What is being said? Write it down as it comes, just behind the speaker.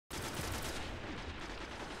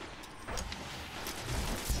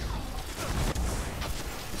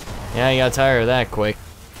Yeah, I got tired of that quick.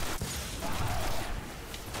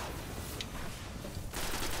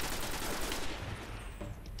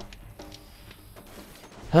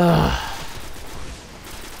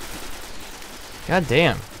 God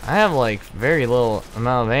damn. I have like very little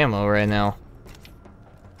amount of ammo right now.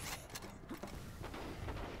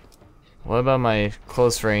 What about my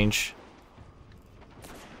close range?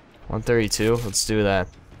 132? Let's do that.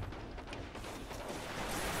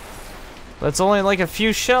 That's only like a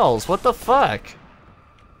few shells. What the fuck?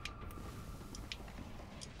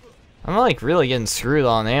 I'm like really getting screwed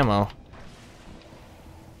on ammo.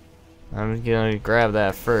 I'm gonna grab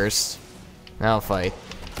that first. Now fight.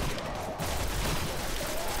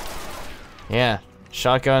 Yeah,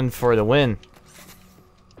 shotgun for the win.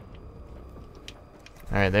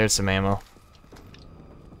 Alright, there's some ammo.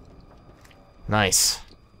 Nice.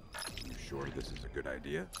 You sure this is a good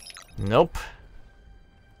idea? Nope.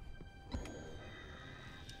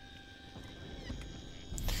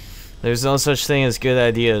 There's no such thing as good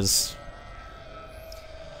ideas.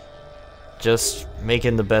 Just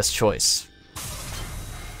making the best choice.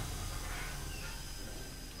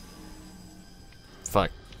 Fuck.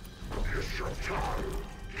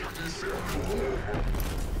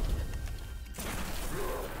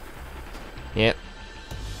 Yep.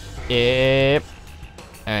 Yep.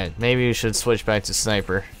 Alright, maybe we should switch back to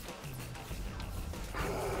sniper.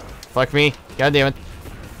 Fuck me. God damn it.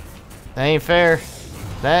 That ain't fair.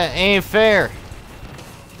 That ain't fair.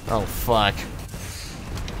 Oh, fuck.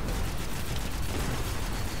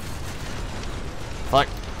 Fuck.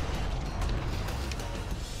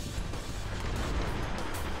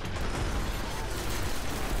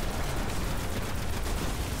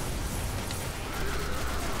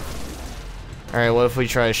 Alright, what if we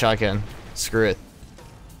try a shotgun? Screw it.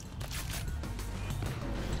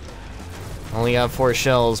 Only got 4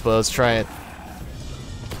 shells, but let's try it.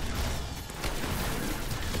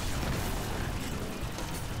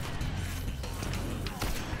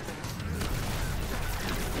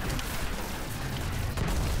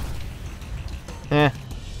 Eh.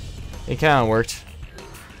 It kinda worked.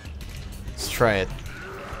 Let's try it.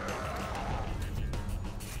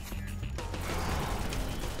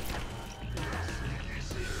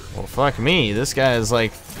 Well, fuck me. This guy is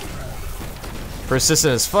like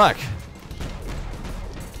persistent as fuck.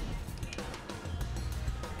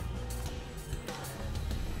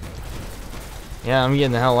 Yeah, I'm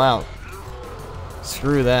getting the hell out.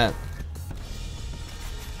 Screw that.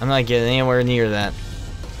 I'm not getting anywhere near that.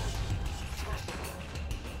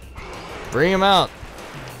 Bring him out.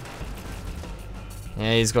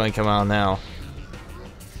 Yeah, he's going to come out now.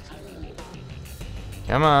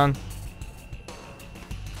 Come on.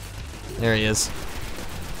 There he is.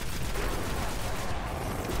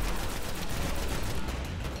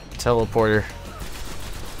 Teleporter.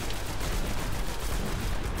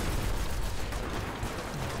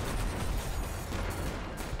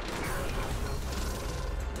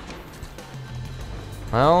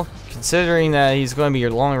 Well, considering that he's going to be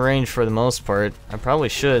your long range for the most part, I probably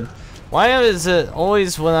should. Why is it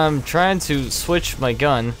always when I'm trying to switch my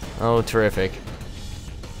gun? Oh, terrific.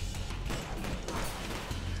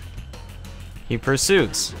 He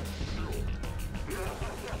pursues.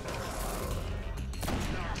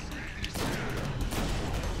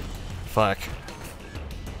 Fuck.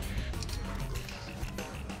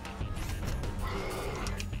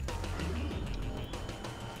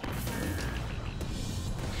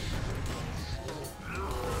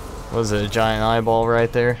 Was it a giant eyeball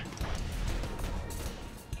right there?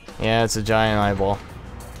 Yeah, it's a giant eyeball.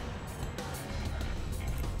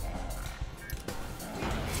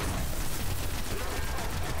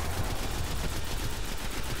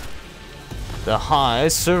 The high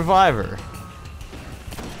survivor.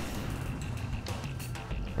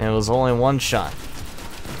 And it was only one shot.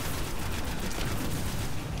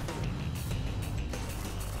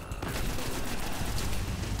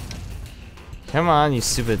 Come on, you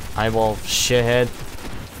stupid eyeball shithead.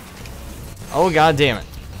 Oh, god damn it.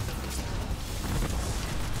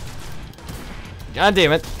 God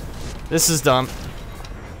damn it. This is dumb.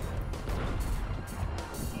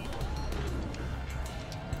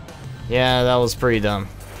 Yeah, that was pretty dumb.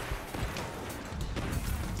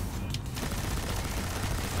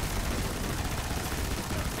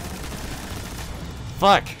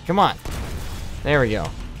 Fuck, come on. There we go.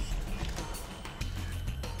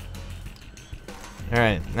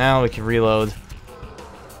 Alright, now we can reload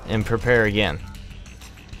and prepare again.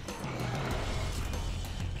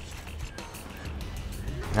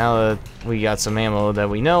 Now that we got some ammo that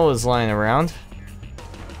we know is lying around.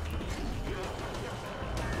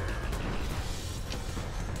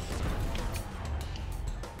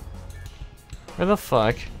 Where the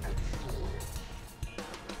fuck?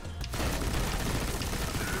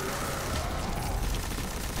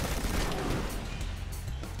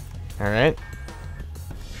 Alright.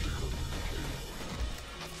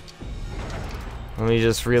 Let me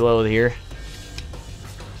just reload here.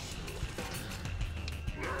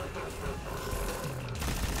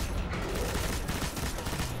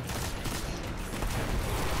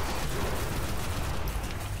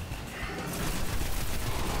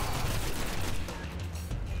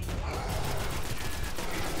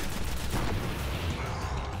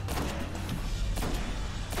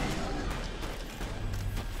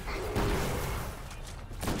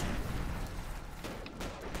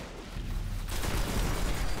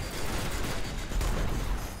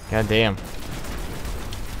 God damn.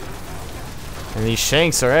 And these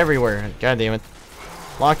shanks are everywhere. God damn it.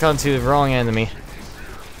 Locked onto the wrong enemy.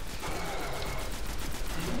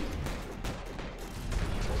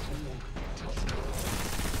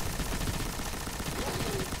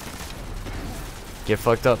 Get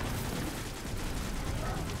fucked up.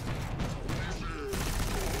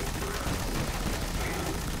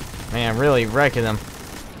 Man, I'm really wrecking them.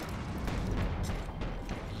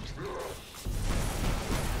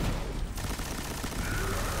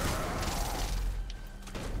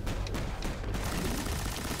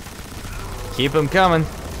 Keep them coming.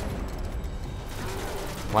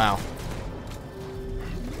 Wow.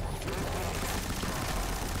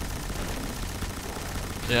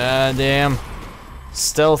 God damn.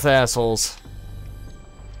 Stealth assholes.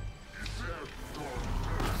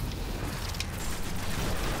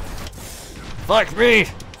 Fuck me!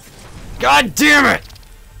 God damn it!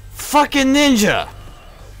 Fucking ninja!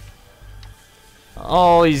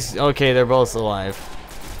 Oh, he's okay, they're both alive.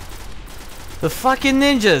 The fucking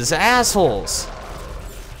ninjas, assholes!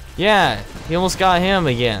 Yeah, he almost got him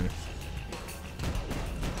again.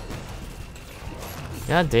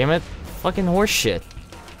 God damn it. Fucking horse shit.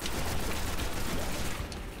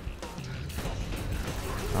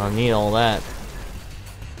 I don't need all that.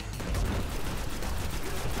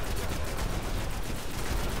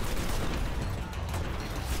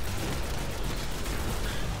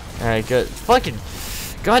 Alright, good. Fucking...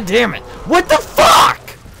 God damn it. What the fuck?!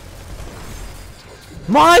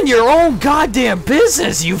 Mind your own goddamn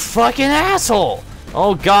business, you fucking asshole!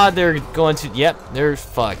 Oh god, they're going to... Yep, they're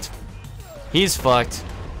fucked. He's fucked.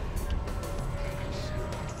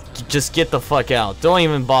 Just get the fuck out. Don't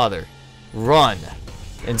even bother. Run.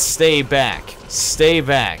 And stay back. Stay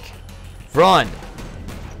back. Run!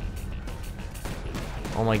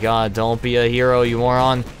 Oh my god, don't be a hero, you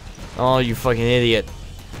moron. Oh, you fucking idiot.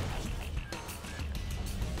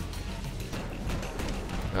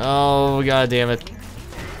 Oh, god damn it.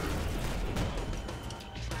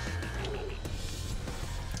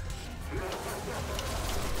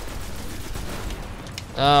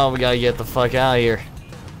 Oh, we gotta get the fuck out of here.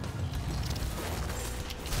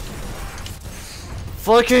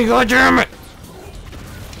 Fucking goddamn it!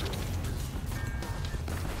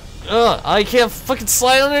 Ugh, I can't fucking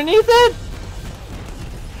slide underneath it?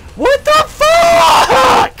 What the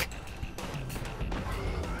fuck?!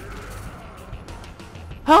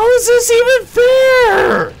 How is this even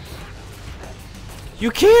fair?!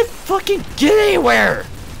 You can't fucking get anywhere!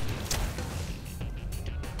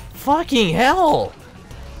 Fucking hell!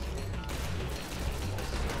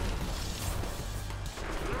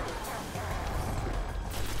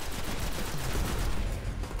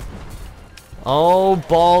 Oh,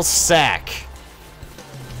 ball sack.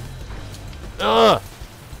 Ugh.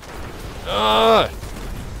 Ugh.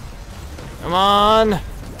 Come on.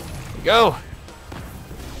 Go.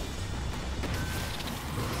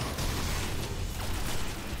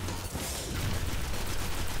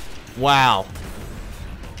 Wow.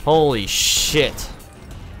 Holy shit.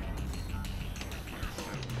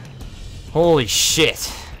 Holy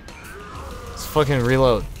shit. Let's fucking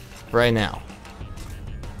reload right now.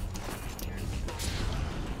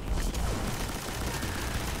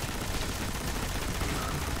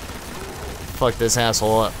 Fuck this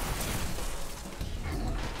asshole up.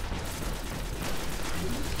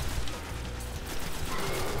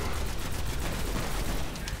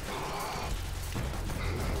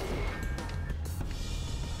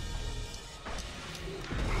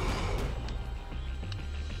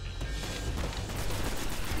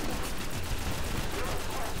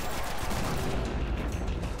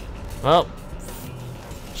 Well,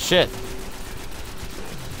 shit.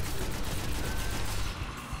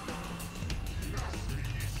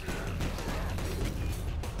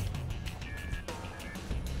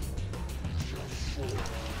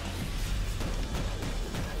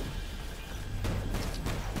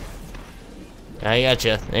 I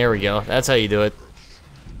gotcha. There we go. That's how you do it.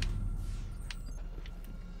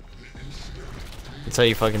 That's how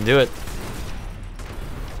you fucking do it.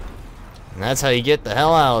 And that's how you get the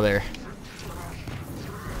hell out of there.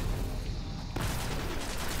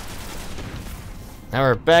 Now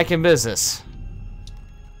we're back in business.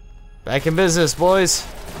 Back in business, boys.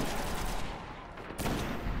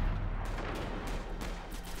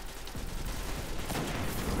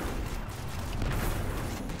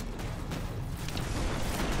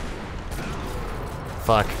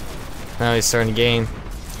 Fuck. Now he's starting to gain.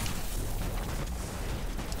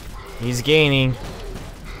 He's gaining.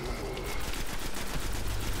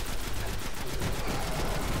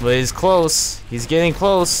 But he's close. He's getting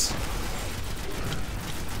close.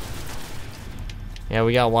 Yeah,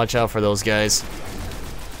 we gotta watch out for those guys.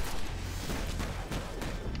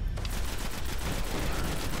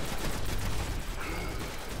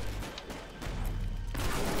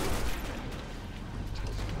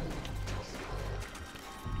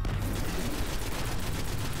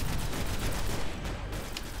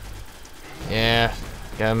 Yeah,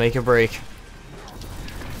 gotta make a break.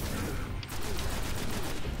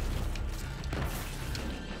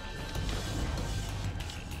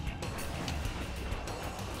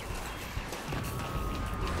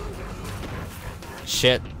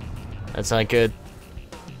 Shit, that's not good.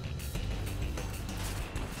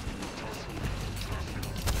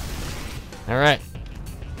 Alright,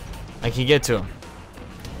 I can get to him.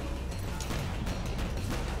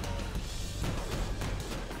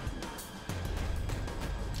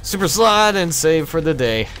 Super slide and save for the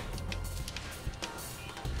day.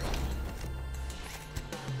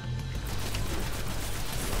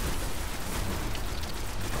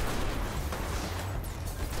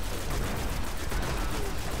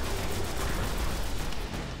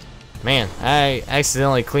 Man, I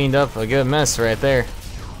accidentally cleaned up a good mess right there.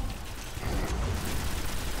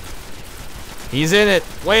 He's in it.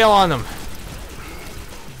 Wail on him.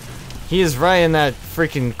 He is right in that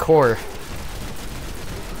freaking core.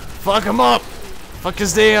 Fuck him up. Fuck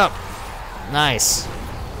his day up. Nice.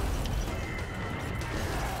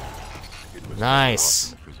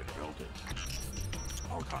 Nice.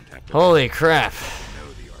 Holy crap.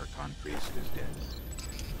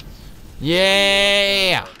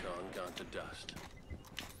 Yeah.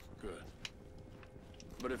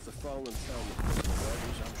 But if the fallen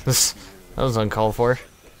found That was uncalled for.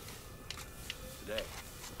 today,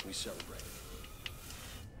 we celebrate.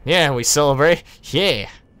 Yeah, we celebrate. Yeah.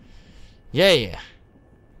 Yeah.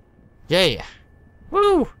 Yeah.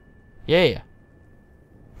 Woo. Yeah.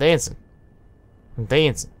 Dancing. I'm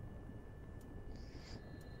dancing.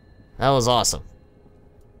 That was awesome.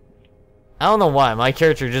 I don't know why, my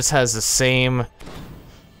character just has the same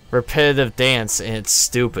repetitive dance and it's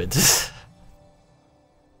stupid.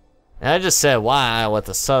 And I just said why with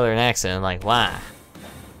a southern accent, like why?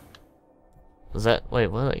 Was that, wait,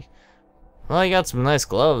 what? Well, you got some nice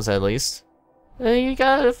gloves at least. Hey, you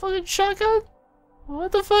got a fucking shotgun?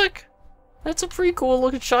 What the fuck? That's a pretty cool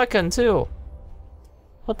looking shotgun too.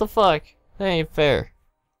 What the fuck? That ain't fair.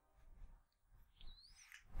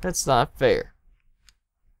 That's not fair.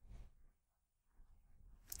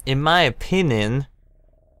 In my opinion,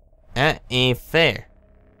 that ain't fair.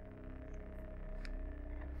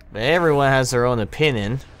 But everyone has their own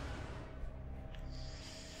opinion.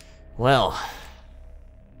 Well,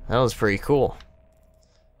 that was pretty cool.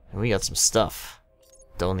 And we got some stuff.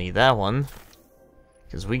 Don't need that one,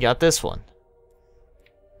 because we got this one.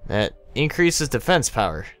 That increases defense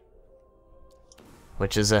power.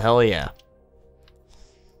 Which is a hell yeah.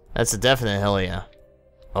 That's a definite hell yeah.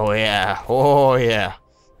 Oh yeah, oh yeah.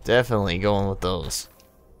 Definitely going with those.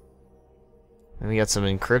 And we got some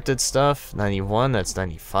encrypted stuff. 91, that's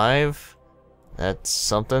 95. That's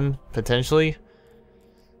something, potentially.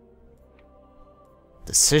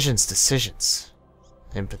 Decisions.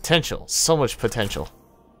 And potential. So much potential.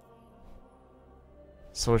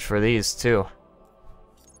 So much for these, too.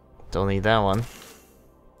 Don't need that one.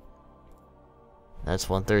 That's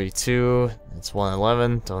 132. That's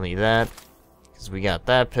 111. Don't need that. Because we got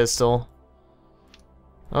that pistol.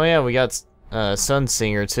 Oh yeah, we got Sun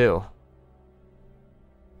Singer too.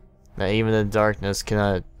 That even the darkness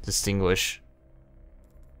cannot distinguish.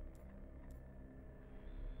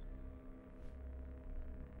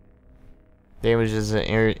 Damages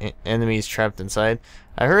enemies trapped inside.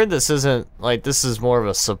 I heard this isn't, like, this is more of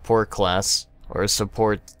a support class. Or a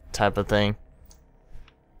support type of thing.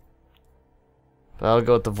 But I'll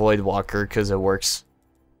go with the Void Walker because it works.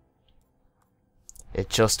 It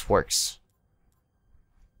just works.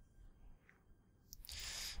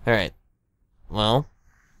 Alright. Well.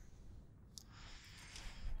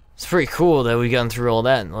 It's pretty cool that we've gotten through all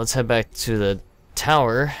that. Let's head back to the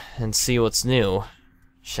tower and see what's new,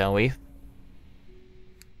 shall we?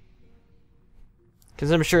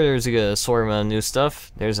 Because I'm sure there's a good assortment of new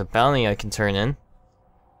stuff. There's a bounty I can turn in.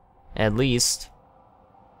 At least.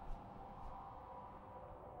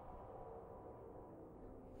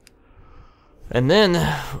 And then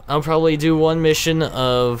I'll probably do one mission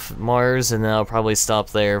of Mars, and then I'll probably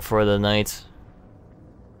stop there for the night.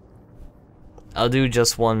 I'll do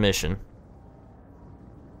just one mission.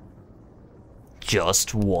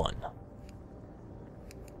 Just one.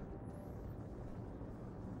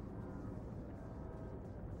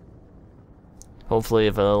 Hopefully,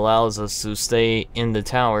 if it allows us to stay in the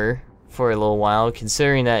tower for a little while,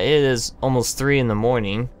 considering that it is almost 3 in the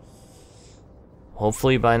morning.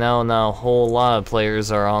 Hopefully by now a whole lot of players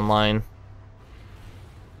are online.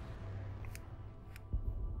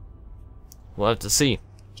 We'll have to see.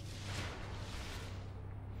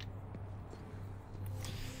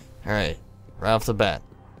 Alright, right off the bat.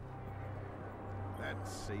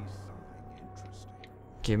 Let's see something interesting.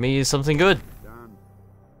 Give me something good. Done.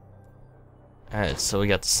 Alright, so we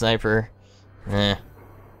got the sniper.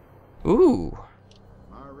 Ooh.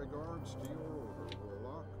 My regards to your order,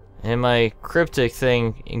 Warlock. And my cryptic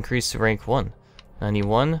thing increased to rank 1.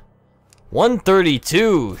 91.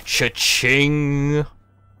 132! Cha-ching!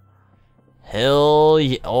 Hell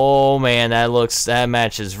yeah. Oh man, that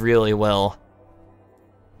matches really well.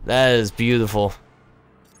 That is beautiful.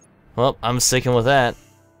 Well, I'm sticking with that.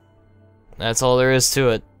 That's all there is to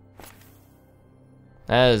it.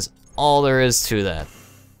 That is all there is to that.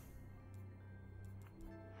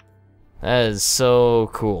 That is so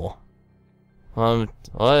cool. Well,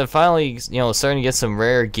 I finally, starting to get some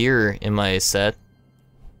rare gear in my set.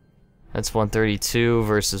 That's 132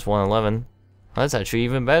 versus 111. Well, that's actually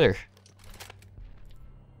even better.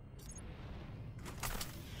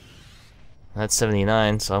 That's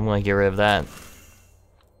 79, so I'm gonna get rid of that.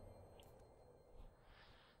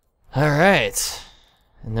 Alright.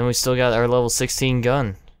 And then we still got our level 16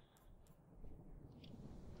 gun.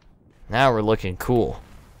 Now we're looking cool.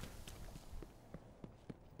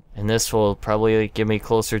 And this will probably get me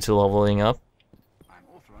closer to leveling up. I'm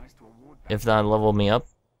authorized to award If not, level me up.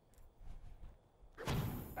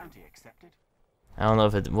 bounty accepted. I don't know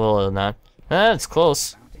if it will or not. Ah, it's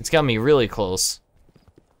close. It's got me really close.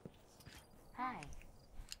 Hi,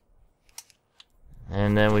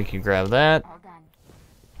 And then we can grab that all done.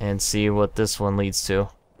 and see what this one leads to.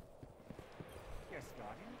 Yes,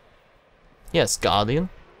 Guardian. Yes, Guardian.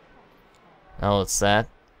 Oh, it's that.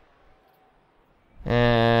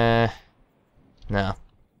 No.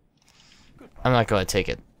 I'm not gonna take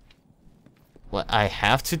it. What, I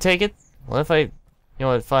have to take it? What if I... You know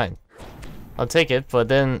what, fine. I'll take it, but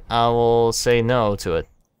then I will say no to it.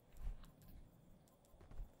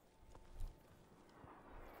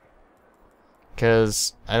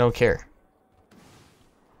 Because I don't care.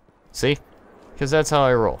 See? Because that's how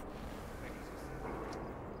I roll.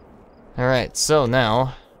 Alright, so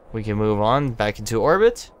now we can move on back into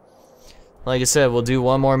orbit. Like I said, we'll do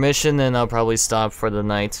one more mission, then I'll probably stop for the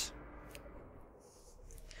night.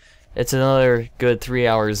 It's another good 3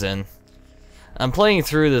 hours in. I'm playing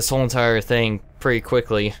through this whole entire thing pretty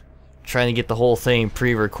quickly, trying to get the whole thing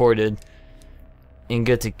pre-recorded and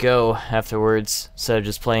good to go afterwards, instead of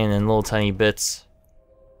just playing in little tiny bits.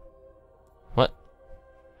 What?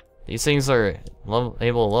 These things are able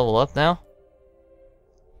to level up now?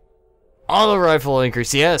 Auto rifle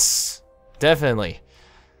increase, yes! Definitely.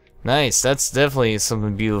 Nice, that's definitely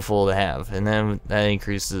something beautiful to have. And then that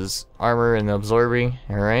increases armor and absorbing,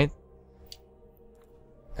 alright?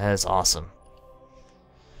 That is awesome.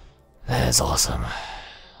 That is awesome.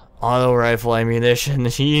 Auto rifle ammunition,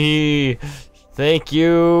 thank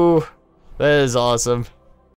you! That is awesome.